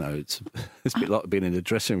 frankly, it's a bit like being in the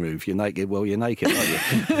dressing room. If you're naked, well, you're naked, aren't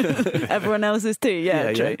you? Everyone else is too,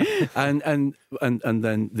 yeah, true. Yeah. And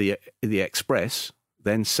then the Express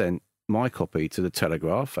then sent my copy to the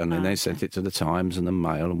Telegraph, and then they sent it to the Times and the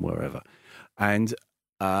Mail and wherever. And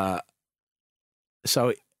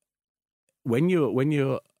so when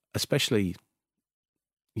you're especially,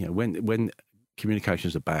 when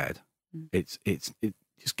communications are bad, it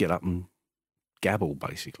just get up and gabble,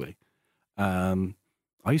 basically. I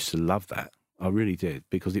used to love that. I really did,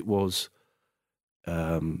 because it was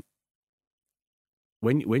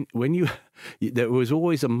when you there was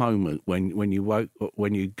always a moment when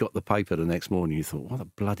you got the paper the next morning, you thought, what the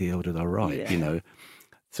bloody hell did I write? Yeah.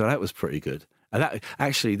 So that was pretty good. And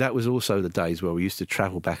that was also the days where we used to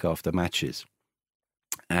travel back after matches.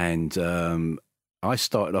 And I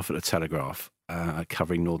started off at the Telegraph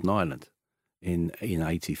covering Northern Ireland. in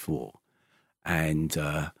 '84, and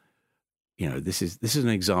this is an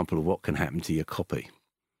example of what can happen to your copy.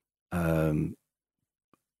 And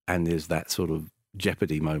there's that sort of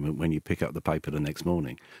jeopardy moment when you pick up the paper the next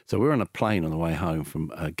morning. So we're on a plane on the way home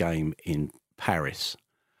from a game in Paris,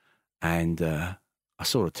 and I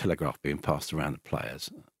saw a telegraph being passed around the players,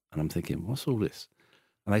 and I'm thinking, what's all this?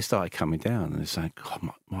 And they started coming down, and they're saying, God,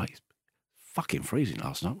 Mike, it's fucking freezing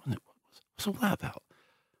last night, wasn't it? What's all that about?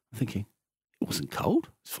 I'm thinking, it wasn't cold.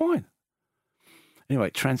 It's fine. Anyway,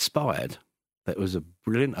 it transpired that there was a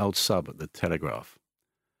brilliant old sub at the Telegraph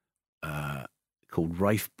called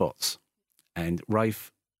Rafe Botts. And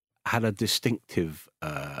Rafe had a distinctive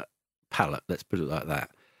palate, let's put it like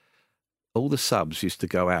that. All the subs used to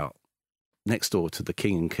go out next door to the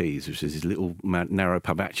King and Keys, which is his little narrow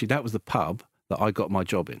pub. Actually, that was the pub that I got my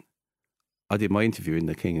job in. I did my interview in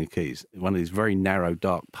the King and Keys, one of these very narrow,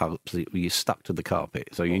 dark pubs where you stuck to the carpet.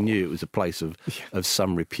 So you knew it was a place of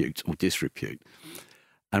some repute or disrepute.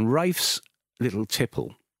 And Rafe's little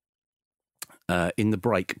tipple in the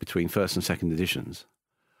break between first and second editions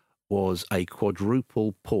was a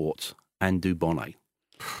quadruple port and Dubonnet.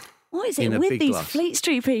 What is it with these Fleet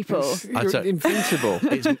Street people? You're invincible.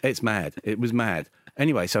 It's mad. It was mad.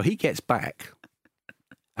 Anyway, so he gets back,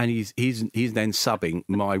 and he's then subbing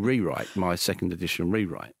my rewrite, my second edition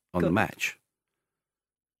rewrite on the match.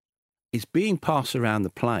 It's being passed around the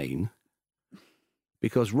plane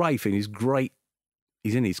because Rafe, in his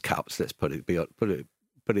he's in his cups. Let's put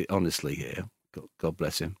it honestly here. God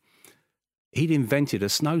bless him. He'd invented a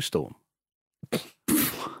snowstorm.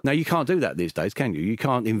 Now, you can't do that these days, can you? You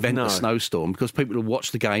can't invent a snowstorm because people will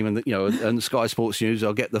watch the game and Sky Sports News,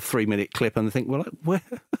 I'll get the 3-minute clip and they think, well,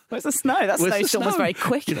 where's the snow? That snowstorm was very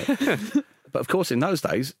quick. But of course, in those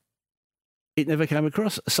days, it never came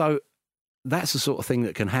across. So that's the sort of thing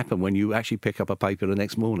that can happen when you actually pick up a paper the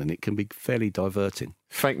next morning. It can be fairly diverting.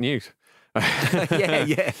 Fake news.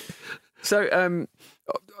 Yeah. So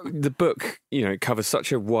the book, covers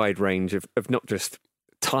such a wide range of not just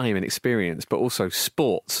time and experience, but also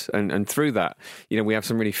sports. And through that, we have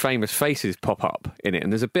some really famous faces pop up in it.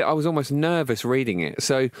 And there's a bit, I was almost nervous reading it.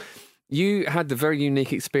 So you had the very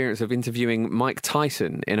unique experience of interviewing Mike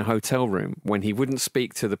Tyson in a hotel room when he wouldn't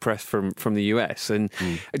speak to the press from the US. And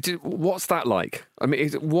what's that like? I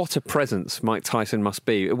mean, what a presence Mike Tyson must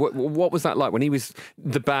be. What was that like when he was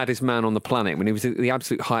the baddest man on the planet, when he was at the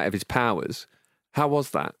absolute height of his powers? How was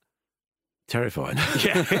that? Terrifying.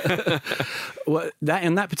 Yeah. Well,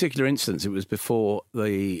 in that particular instance, it was before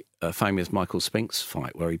the famous Michael Spinks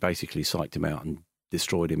fight, where he basically psyched him out and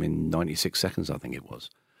destroyed him in 96 seconds, I think it was.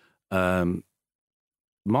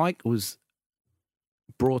 Mike was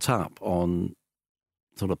brought up on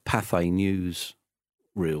sort of Pathé news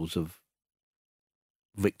reels of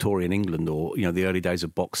Victorian England, or the early days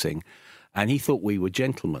of boxing, and he thought we were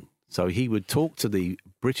gentlemen. So he would talk to the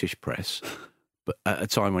British press, but at a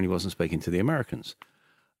time when he wasn't speaking to the Americans.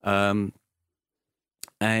 And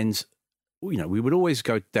we would always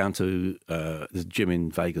go down to the gym in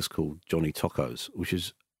Vegas called Johnny Tocco's, which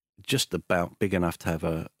is just about big enough to have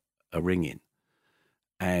a ring in.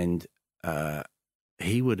 And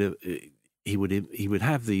he would be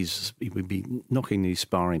knocking these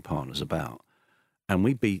sparring partners about, and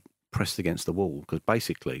we'd be pressed against the wall because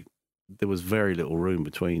basically there was very little room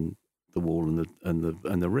between the wall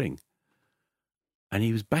and the ring. And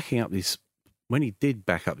he was backing up these. When he did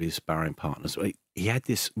back up these sparring partners, he had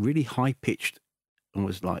this really high pitched,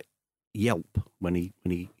 almost like yelp when he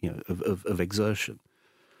of exertion.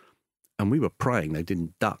 And we were praying they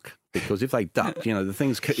didn't duck, because if they ducked, the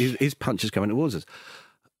things, his punches coming towards us.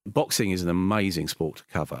 Boxing is an amazing sport to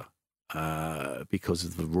cover because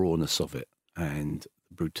of the rawness of it and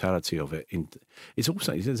the brutality of it.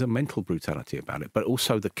 There's a mental brutality about it, but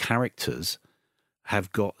also the characters have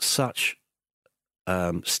got such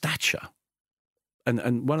stature.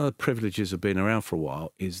 And one of the privileges of being around for a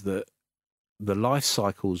while is that the life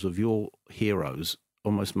cycles of your heroes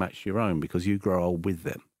almost match your own, because you grow old with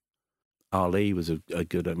them. Ali was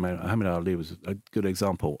Muhammad Ali was a good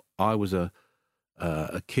example. I was a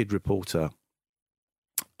kid reporter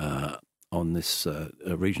on this a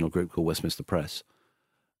regional group called Westminster Press.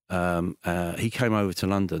 He came over to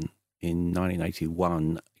London in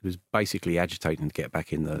 1981. He was basically agitating to get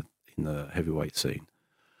back in the heavyweight scene,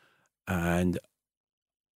 and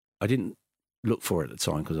I didn't look for it at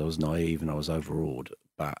the time because I was naive and I was overawed.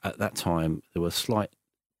 But at that time, there were slight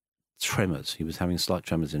tremors. He was having slight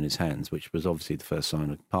tremors in his hands, which was obviously the first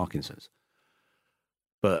sign of Parkinson's.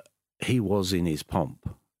 But he was in his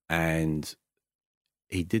pomp, and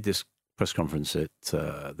he did this press conference at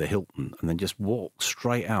the Hilton and then just walked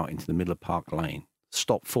straight out into the middle of Park Lane,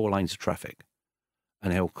 stopped 4 lanes of traffic,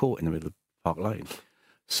 and held court in the middle of Park Lane.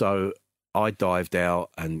 So I dived out,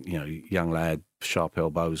 and young lad, sharp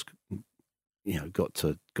elbows, got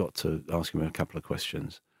to ask him a couple of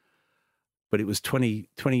questions. But it was 20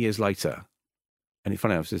 years later, and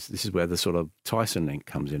funny enough, this is where the sort of Tyson link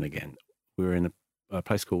comes in again. We were in a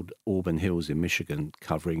place called Auburn Hills in Michigan,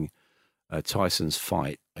 covering Tyson's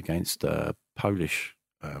fight against a Polish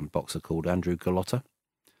boxer called Andrew Golota,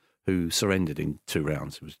 who surrendered in 2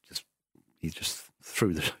 rounds. He just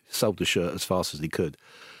sold the shirt as fast as he could,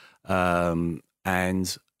 and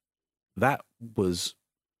that was,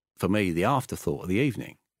 for me, the afterthought of the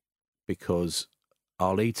evening, because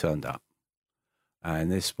Ali turned up,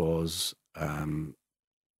 and this was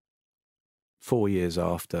 4 years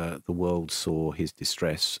after the world saw his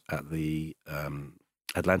distress at the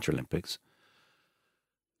Atlanta Olympics.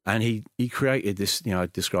 And he created this, I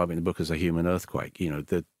describe it in the book as a human earthquake,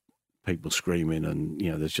 the people screaming, and,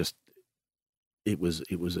 there's just, it was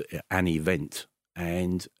an event.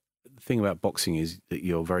 And the thing about boxing is that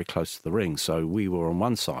you're very close to the ring. So we were on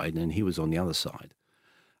one side and he was on the other side.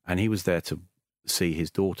 And he was there to see his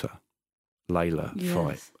daughter, Layla,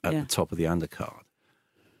 fight at the top of the undercard.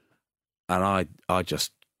 And I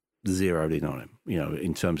just zeroed in on him,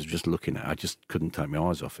 in terms of just looking at it. I just couldn't take my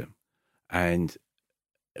eyes off him. And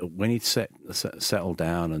when he'd settled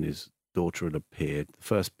down and his daughter had appeared, the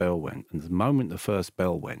first bell went. And the moment the first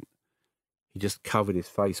bell went, he just covered his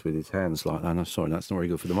face with his hands like, oh, no, sorry, that's not very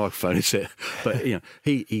good for the microphone, is it? But,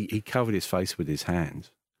 he covered his face with his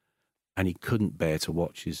hands, and he couldn't bear to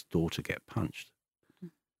watch his daughter get punched.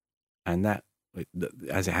 And that,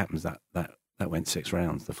 as it happens, that went 6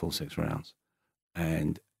 rounds, the full 6 rounds.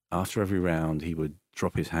 And after every round, he would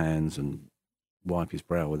drop his hands and wipe his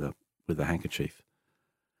brow with a handkerchief.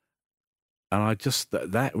 And I just,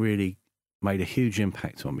 that really made a huge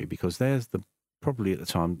impact on me, because there's probably at the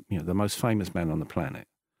time, the most famous man on the planet.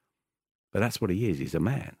 But that's what he is. He's a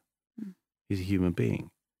man. He's a human being.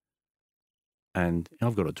 And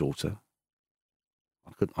I've got a daughter.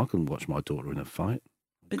 I couldn't watch my daughter in a fight.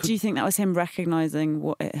 But do you think that was him recognising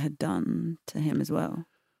what it had done to him as well?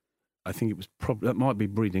 I think it was probably, that might be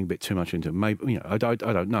breathing a bit too much into it. Maybe, I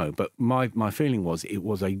don't know. But my feeling was it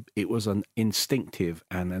was an instinctive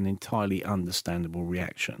and an entirely understandable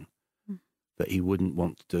reaction that he wouldn't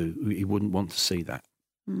want to do. He wouldn't want to see that.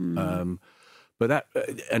 But that,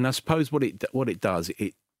 and I suppose what it does,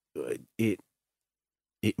 it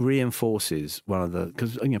reinforces one of the,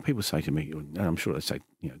 because people say to me, and I'm sure they say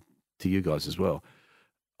to you guys as well,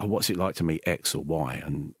 oh, what's it like to meet X or Y?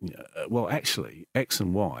 And well, actually, X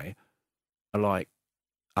and Y are like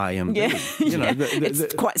A and B.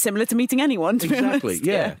 It's quite similar to meeting anyone. To exactly,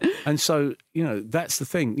 be honest. yeah. And so that's the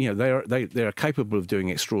thing. They are capable of doing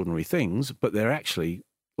extraordinary things, but they're actually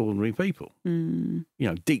ordinary people.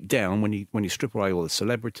 Deep down, when you strip away all the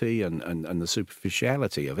celebrity and the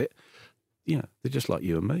superficiality of it, they're just like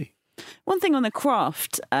you and me. One thing on the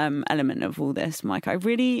craft element of all this, Mike,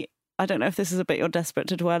 I don't know if this is a bit you're desperate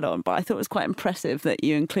to dwell on, but I thought it was quite impressive that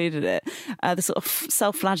you included it. The sort of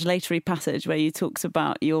self-flagellatory passage where you talked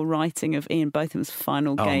about your writing of Ian Botham's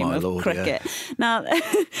final game of cricket. Yeah. Now,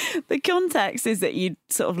 the context is that you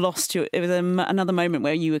sort of lost it was another moment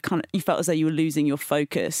where you felt as though you were losing your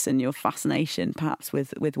focus and your fascination, perhaps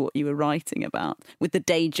with what you were writing about, with the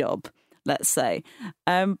day job, let's say.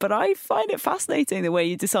 But I find it fascinating the way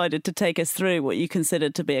you decided to take us through what you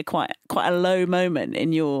considered to be quite a low moment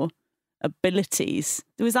in your abilities.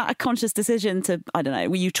 Was that a conscious decision to, I don't know,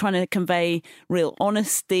 were you trying to convey real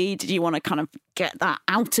honesty? Did you want to kind of get that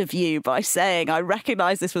out of you by saying, I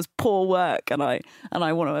recognise this was poor work and I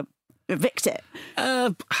want to evict it?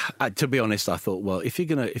 To be honest, I thought, well, if you're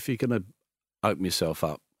gonna open yourself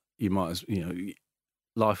up, you might as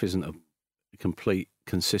life isn't a complete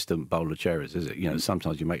consistent bowl of cherries, is it?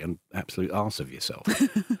 Sometimes you make an absolute arse of yourself.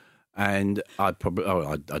 And I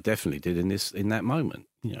definitely did in that moment.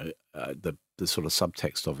 The sort of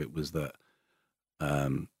subtext of it was that,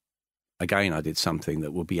 again, I did something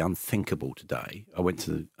that would be unthinkable today. I went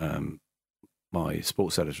to my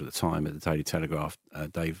sports editor at the time at the Daily Telegraph,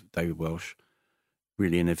 David Welsh,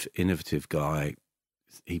 really innovative guy.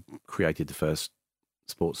 He created the first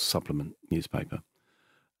sports supplement newspaper,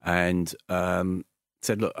 and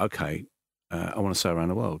said, "Look, okay, I want to sail around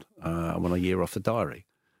the world. I want a year off the diary."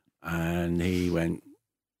 And he went,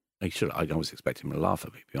 I was expecting him to laugh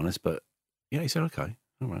at me, to be honest, but yeah, he said, okay,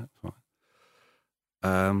 all right,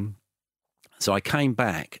 fine. So I came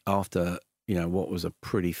back after, what was a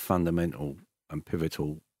pretty fundamental and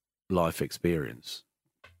pivotal life experience.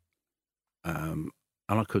 And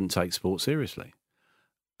I couldn't take sport seriously.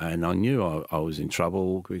 And I knew I was in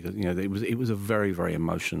trouble because, it was a very, very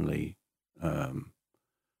emotionally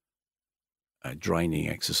draining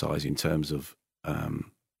exercise in terms of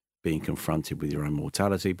being confronted with your own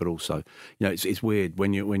mortality, but also, it's weird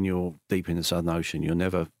when you're deep in the Southern Ocean.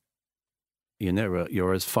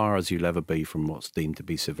 You're as far as you'll ever be from what's deemed to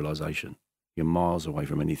be civilization. You're miles away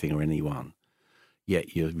from anything or anyone,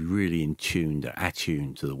 yet you're really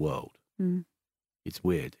attuned to the world. Mm. It's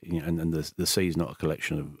weird, and the sea is not a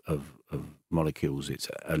collection of molecules; it's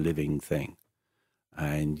a living thing,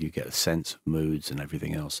 and you get a sense of moods and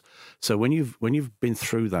everything else. So when you've been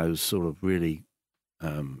through those sort of really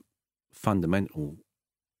fundamental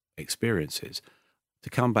experiences, to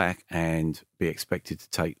come back and be expected to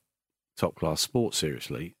take top class sport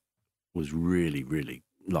seriously was really, really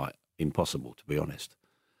impossible, to be honest.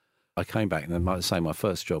 I came back and I might say my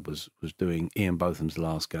first job was doing Ian Botham's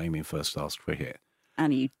last game in first class cricket.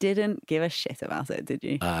 And you didn't give a shit about it, did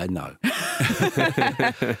you? No. No.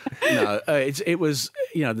 It was,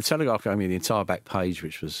 the Telegraph gave me the entire back page,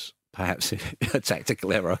 which was perhaps a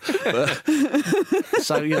tactical error. But,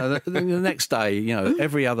 so, the next day,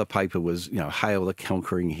 every other paper was, hail the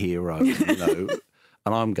conquering hero, and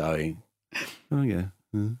I'm going, oh, yeah.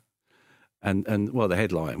 And the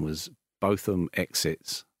headline was Botham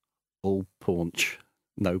exits, all paunch,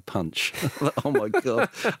 no punch. Oh, my God.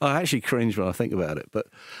 I actually cringe when I think about it.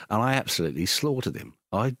 And I absolutely slaughtered him.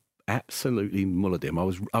 I absolutely mullered him.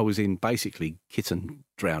 I was in basically kitten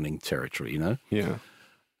drowning territory, Yeah.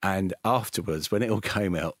 And afterwards, when it all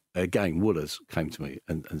came out, again, Woolers came to me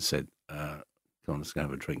and said, come on, let's go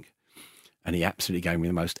have a drink. And he absolutely gave me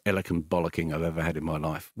the most elegant bollocking I've ever had in my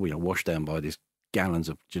life, washed down by these gallons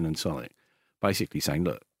of gin and tonic, basically saying,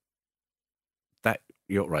 look, that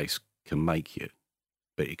yacht race can make you,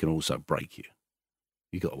 but it can also break you.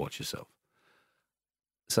 You've got to watch yourself.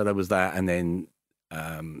 So there was that. And then,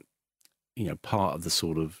 part of the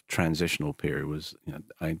sort of transitional period was,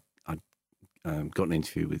 I got an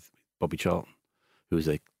interview with Bobby Charlton, who was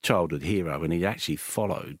a childhood hero, and he'd actually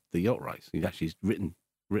followed the yacht race. He'd actually written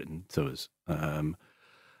to us.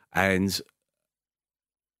 And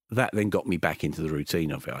that then got me back into the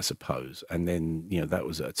routine of it, I suppose. And then, that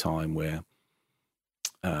was at a time where,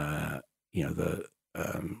 because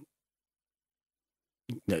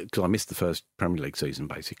I missed the first Premier League season,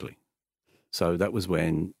 basically. So that was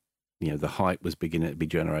when, the hype was beginning to be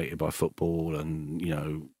generated by football,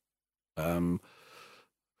 and,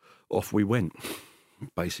 off we went,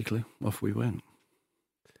 basically. Off we went.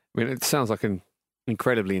 I mean, it sounds like an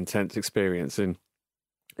incredibly intense experience, and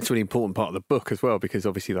it's a really important part of the book as well, because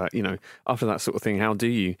obviously that, after that sort of thing, how do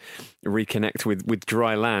you reconnect with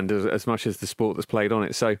dry land as much as the sport that's played on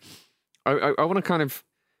it? So I want to kind of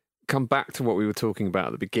come back to what we were talking about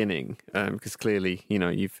at the beginning, because clearly,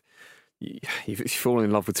 you've fallen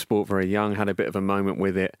in love with sport very young, had a bit of a moment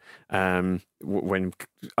with it, when,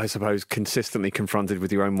 I suppose, consistently confronted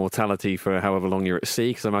with your own mortality for however long you're at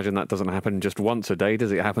sea, because I imagine that doesn't happen just once a day,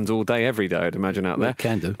 does it? It happens all day, every day, I'd imagine, out there. It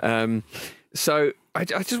can do. So I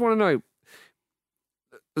just want to know,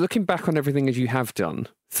 looking back on everything as you have done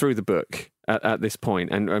through the book at this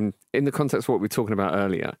point, and in the context of what we were talking about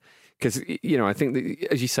earlier, because, I think that,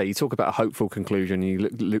 as you say, you talk about a hopeful conclusion, you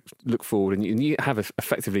look forward, and you have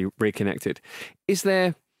effectively reconnected. Is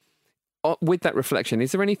there, with that reflection,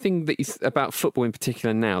 is there anything about football in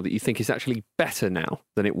particular now that you think is actually better now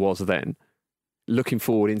than it was then, looking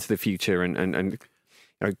forward into the future and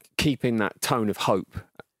keeping that tone of hope?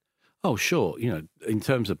 Oh, sure. In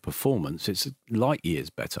terms of performance, it's light years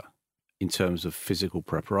better in terms of physical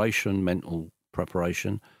preparation, mental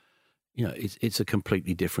preparation. It's a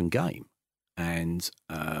completely different game. And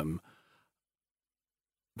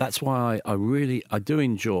that's why I do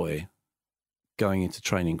enjoy going into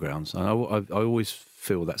training grounds. And I always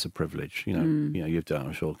feel that's a privilege. You've done it,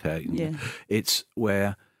 I'm sure, Kate. Yeah. It's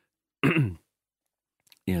where,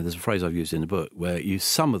 there's a phrase I've used in the book where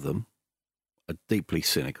some of them are deeply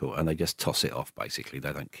cynical and they just toss it off, basically.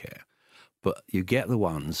 They don't care. But you get the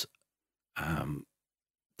ones,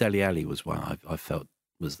 Dele Alli was one I felt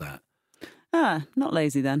was that. Not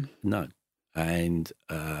lazy then. No. And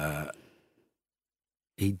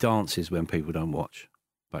he dances when people don't watch,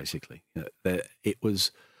 basically. It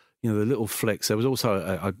was, the little flicks. There was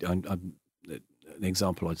also an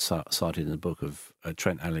example I'd cited in the book of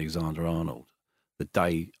Trent Alexander-Arnold, the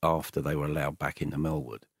day after they were allowed back into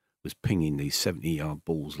Melwood, was pinging these 70-yard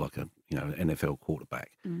balls like an NFL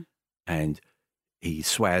quarterback. Mm. And he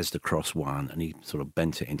swazzed across one and he sort of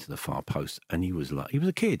bent it into the far post. And he was a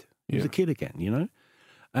kid. He was a kid again,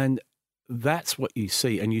 And that's what you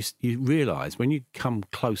see. And you realise when you come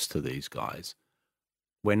close to these guys,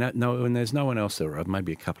 when there's no one else there, or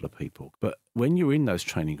maybe a couple of people, but when you're in those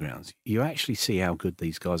training grounds, you actually see how good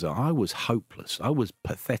these guys are. I was hopeless. I was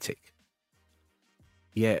pathetic.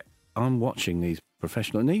 Yet I'm watching these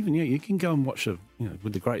professional, and even you can go and watch,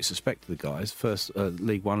 with the greatest respect to the guys, first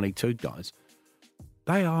League One, League Two guys.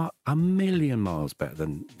 They are a million miles better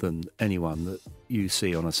than anyone that you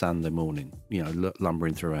see on a Sunday morning,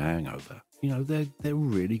 lumbering through a hangover. They're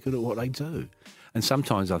really good at what they do. And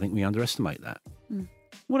sometimes I think we underestimate that.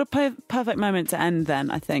 What a perfect moment to end then,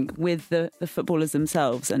 I think, with the footballers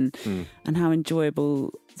themselves and how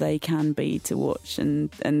enjoyable they can be to watch, and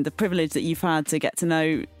the privilege that you've had to get to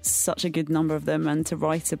know such a good number of them and to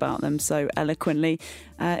write about them so eloquently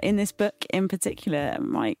in this book in particular.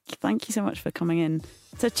 Mike, thank you so much for coming in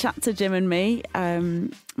to chat to Jim and me.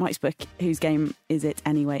 Mike's book, Whose Game Is It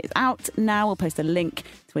Anyway, is out now. We'll post a link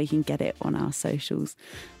to where you can get it on our socials.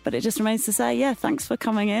 But it just remains to say, thanks for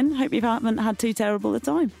coming in. Hope you haven't had too terrible a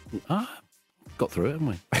time. Got through it, haven't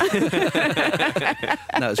we?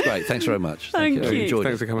 No, it's great. Thanks very much. Thank you. Enjoyed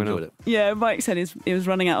Thanks for coming on. it. Yeah, Mike said he was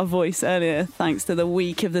running out of voice earlier thanks to the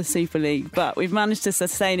week of the Super League, but we've managed to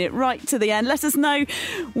sustain it right to the end. Let us know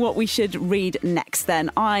what we should read next then.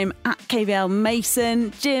 I'm at KVL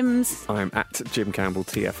Mason. Jim's. I'm at Jim Campbell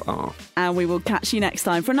TFR. And we will catch you next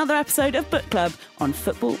time for another episode of Book Club on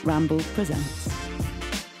Football Ramble Presents.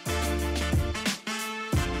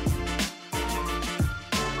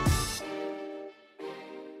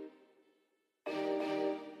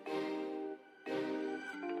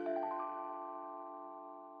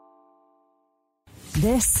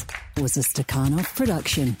 This was a Stakhanov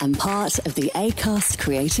production and part of the Acast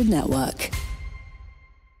Creative Network.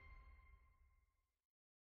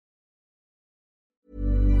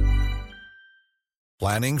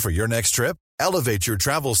 Planning for your next trip? Elevate your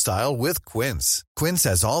travel style with Quince. Quince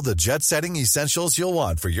has all the jet-setting essentials you'll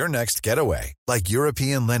want for your next getaway, like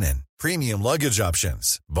European linen, premium luggage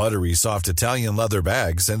options, buttery soft Italian leather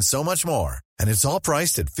bags, and so much more. And it's all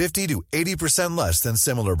priced at 50 to 80% less than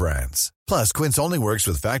similar brands. Plus, Quince only works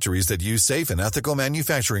with factories that use safe and ethical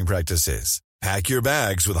manufacturing practices. Pack your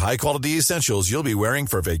bags with high-quality essentials you'll be wearing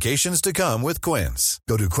for vacations to come with Quince.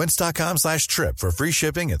 Go to quince.com/trip for free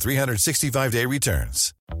shipping and 365-day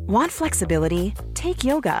returns. Want flexibility? Take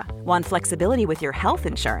yoga. Want flexibility with your health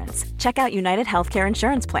insurance? Check out United Healthcare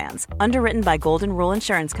Insurance Plans. Underwritten by Golden Rule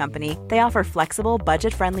Insurance Company, they offer flexible,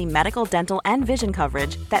 budget-friendly medical, dental, and vision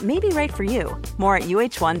coverage that may be right for you. More at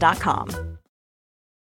UH1.com.